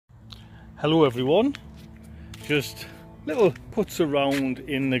Hello everyone, just little puts around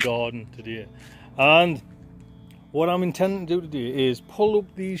in the garden today, and what I'm intending to do today is pull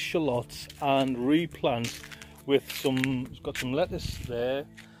up these shallots and replant with got some lettuce there,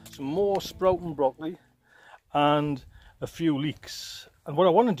 some more sprouting broccoli and a few leeks. And what I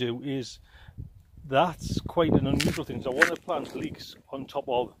want to do is, that's quite an unusual thing, so I want to plant leeks on top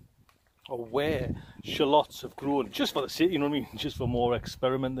of or where shallots have grown, just for the sake, you know what I mean, just for more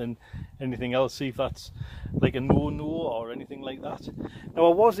experiment than anything else, see if that's like a no-no or anything like that. Now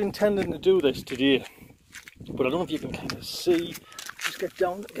I was intending to do this today, but I don't know if you can kind of see, just get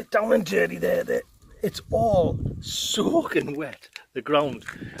down and dirty there. It's all soaking wet, the ground,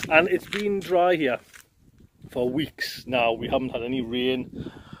 and it's been dry here for weeks now. We haven't had any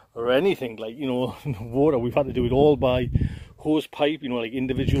rain or anything, like, you know, water. We've had to do it all by hose pipe, you know, like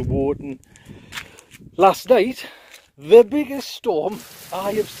individual watering. Last night, the biggest storm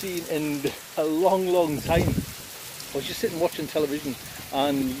I have seen in a long time. I was just sitting watching television,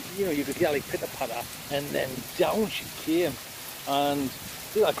 and you know, you could hear like pitter patter, and then down she came. And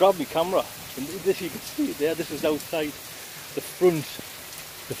I grabbed my camera, and this, you can see it there, this is outside the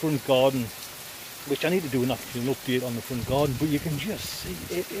front garden, which I need to do an update on the front garden, but you can just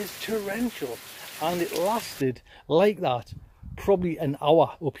see it is torrential, and it lasted like that probably an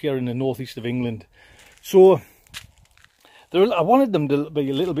hour up here in the northeast of England. So I wanted them to be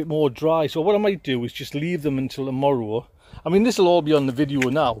a little bit more dry, so what I might do is just leave them until tomorrow. I mean, this will all be on the video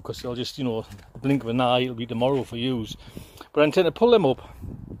now, because I'll just, you know, blink of an eye, it'll be tomorrow for use. But I intend to pull them up,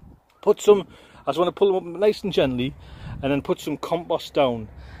 I just want to pull them up nice and gently, and then put some compost down.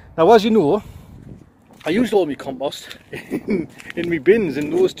 Now, as you know, I used all my compost in my bins, in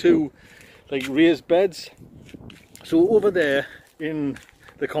those two like raised beds. So over there in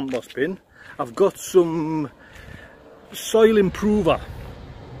the compost bin, I've got some soil improver,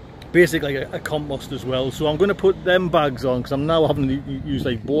 basically a compost as well. So I'm going to put them bags on, because I'm now having to use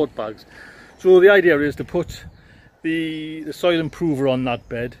like board bags. So the idea is to put the soil improver on that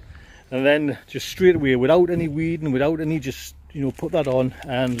bed, and then just straight away, without any weeding, without any, just, you know, put that on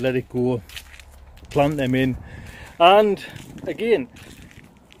and let it go, plant them in. And again,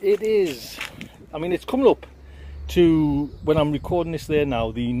 it is, I mean, it's coming up to, when I'm recording this there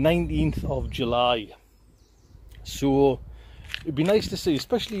now, the 19th of July. So it'd be nice to see,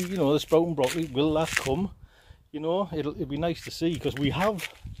 especially, you know, the sprouting broccoli, will that come? You know, it'd be nice to see, because we have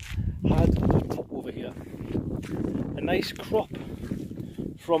had, pop over here, a nice crop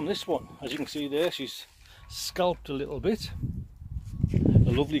from this one. As you can see there, she's scalped a little bit.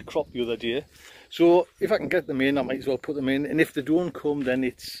 A lovely crop the other day. So if I can get them in, I might as well put them in, and if they don't come, then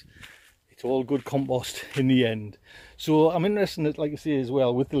it's all good compost in the end. So I'm interested, like I say, as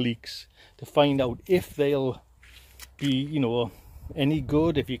well, with the leeks, to find out if they'll be, you know, any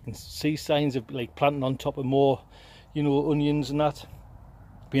good, if you can see signs of like planting on top of more, you know, onions and that.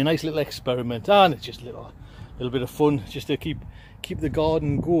 Be a nice little experiment, and it's just a little bit of fun, just to keep the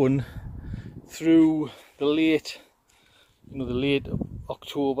garden going through the late, you know, the late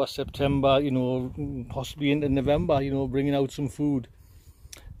October, September, you know, possibly into November, you know, bringing out some food.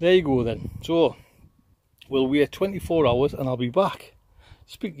 There you go then. So we'll wait 24 hours and I'll be back.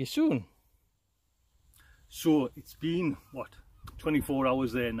 Speak to you soon. So it's been, what, 24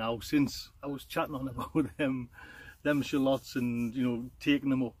 hours there now since I was chatting on about them shallots and, you know,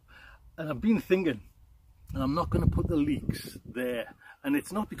 taking them up. And I've been thinking, and I'm not going to put the leeks there. And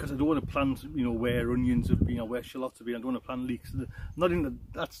it's not because I don't want to plant, you know, where onions have been or where shallots have been. I don't want to plant leeks.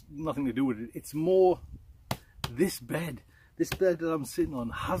 That's nothing to do with it. It's more this bed that I'm sitting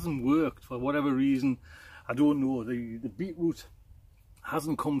on hasn't worked for whatever reason. I don't know. The beetroot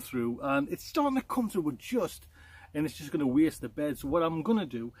hasn't come through, and it's starting to come through, but and it's just going to waste the bed. So what I'm going to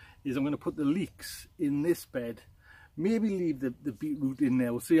do is I'm going to put the leeks in this bed. Maybe leave the beetroot in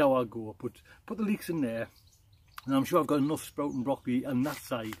there. We'll see how I go. But put the leeks in there. And I'm sure I've got enough sprouting broccoli on that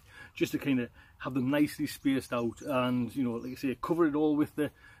side, just to kind of have them nicely spaced out, and, you know, like I say, cover it all with the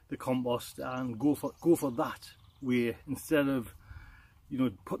compost, and go for that way, instead of, you know,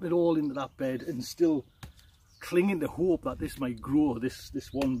 putting it all into that bed and still clinging to hope that this might grow, this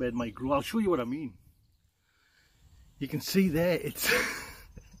one bed might grow. I'll show you what I mean. You can see there,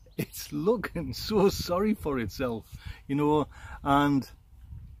 it's looking so sorry for itself, you know. And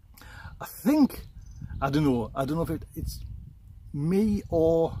I think, I don't know if it's me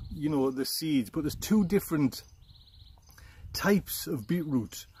or, you know, the seeds, but there's two different types of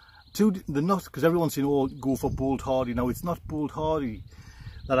beetroot. They're not, because everyone's saying, oh, go for Bold Hardy. Now, it's not Bold Hardy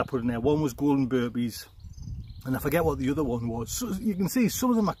that I put in there. One was Golden Burpees, and I forget what the other one was. So you can see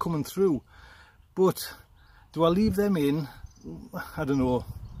some of them are coming through, but do I leave them in? I don't know.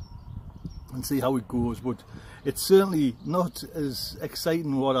 and see how it goes. But it's certainly not as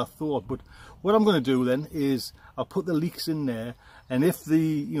exciting what I thought. But what I'm going to do then is I'll put the leeks in there, and if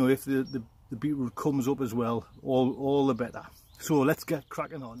the beetroot comes up as well, all the better. So let's get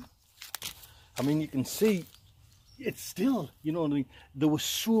cracking on. I mean, you can see it's still, you know what I mean, there was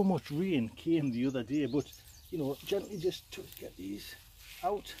so much rain came the other day, but you know, gently just get these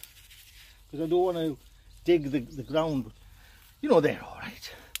out, because I don't want to dig the ground. But, you know, they're all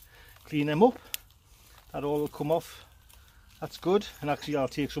right. Clean them up, that all will come off. That's good. And actually I'll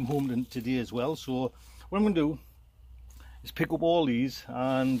take some home today as well. So what I'm going to do is pick up all these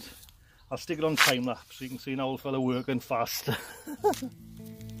and I'll stick it on time lapse so you can see an old fella working fast.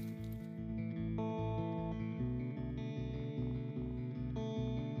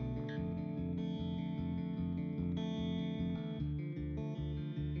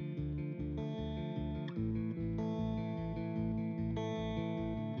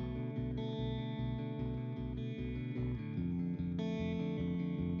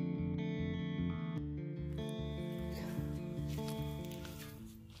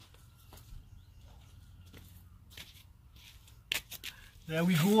 There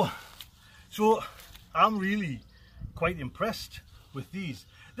we go. So I'm really quite impressed with these.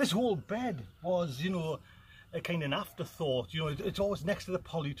 This whole bed was, you know, a kind of an afterthought. You know, it's always next to the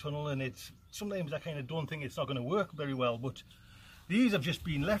polytunnel, and it's sometimes I kind of don't think it's not going to work very well. But these have just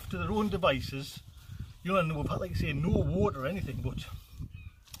been left to their own devices. You know, and we've had, like I say, no water or anything. But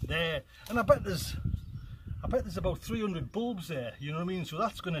there, and I bet there's about 300 bulbs there. You know what I mean? So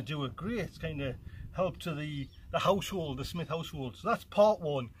that's going to do a great kind of help to the household, the Smith household. So that's part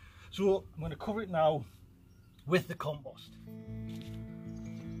one. So I'm going to cover it now with the compost.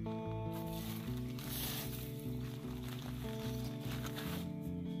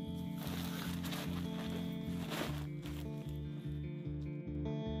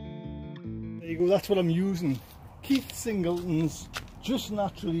 There you go, that's what I'm using. Keith Singleton's Just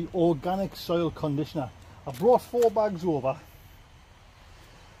Naturally Organic Soil Conditioner. I brought 4 bags over.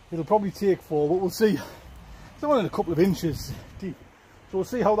 It'll probably take 4, but we'll see. It's only a couple of inches deep, so we'll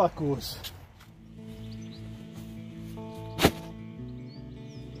see how that goes.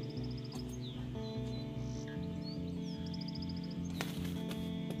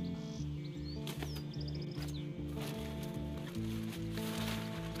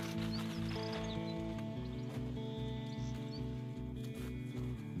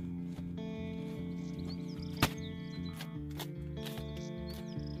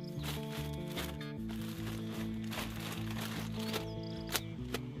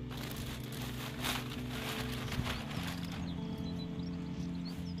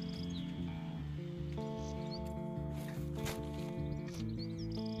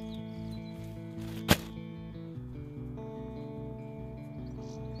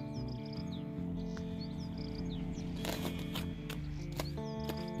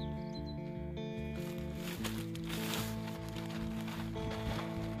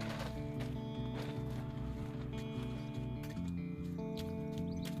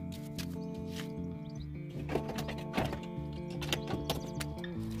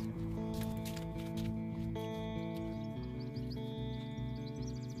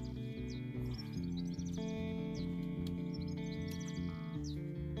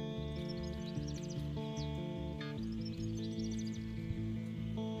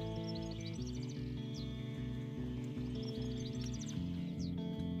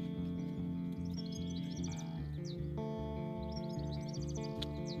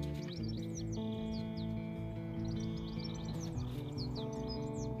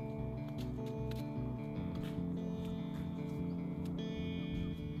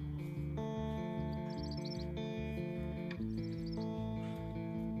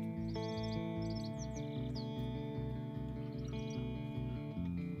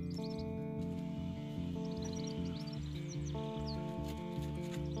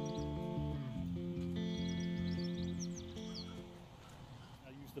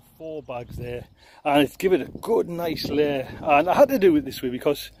 The 4 bags there, and it's given it a good nice layer. And I had to do it this way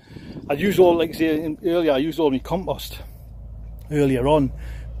because I used all, like I say earlier, I used all my compost earlier on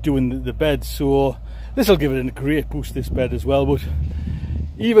doing the bed, so this will give it a great boost, this bed as well. But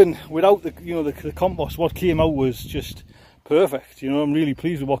even without the, you know, the compost, what came out was just perfect. You know, I'm really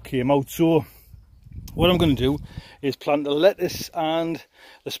pleased with what came out. So what I'm going to do is plant the lettuce and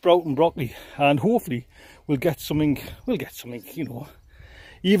the sprouting broccoli, and hopefully we'll get something, you know.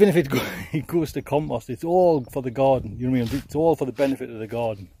 Even if it goes to compost, it's all for the garden, you know what I mean? It's all for the benefit of the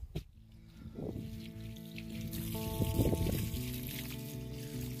garden.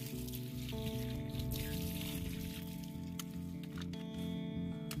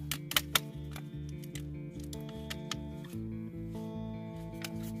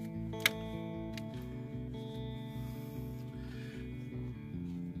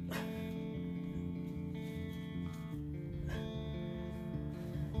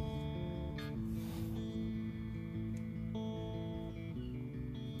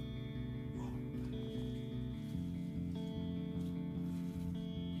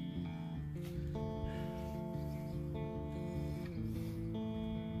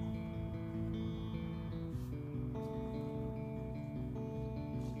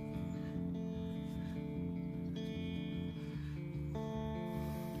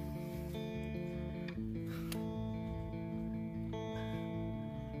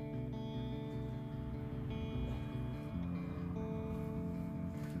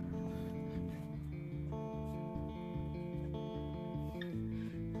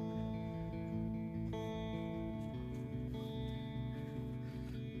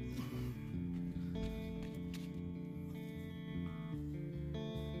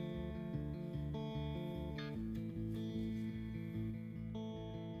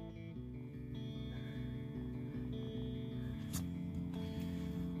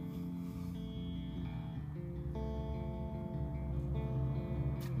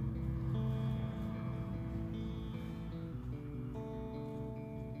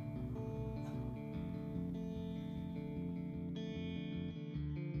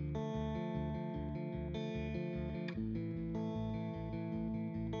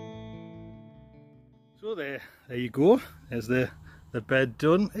 So there you go. There's the bed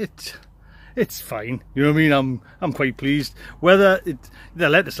done. It's fine. You know what I mean? I'm quite pleased. Whether the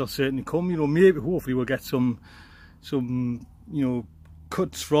lettuce will certainly come. You know, maybe hopefully we'll get some you know,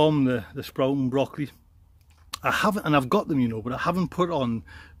 cuts from the sprouting broccoli. I haven't, and I've got them, you know, but I haven't put on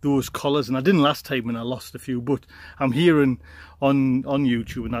those collars, and I didn't last time when I lost a few. But I'm hearing on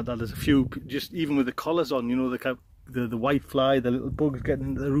YouTube and that there's a few, just even with the collars on, you know, the white fly, the little bugs getting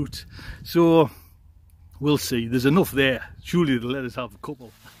into the roots. So we'll see. There's enough there. Surely they'll let us have a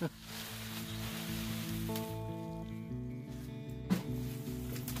couple.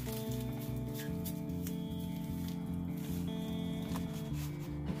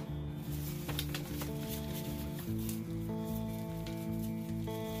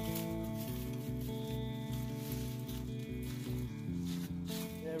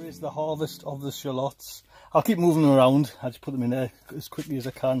 Is the harvest of the shallots. I'll keep moving them around. I just put them in there as quickly as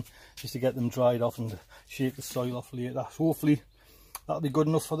I can just to get them dried off and shake the soil off later. Hopefully that'll be good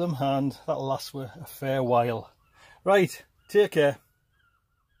enough for them, and that'll last for a fair while. Right, take care.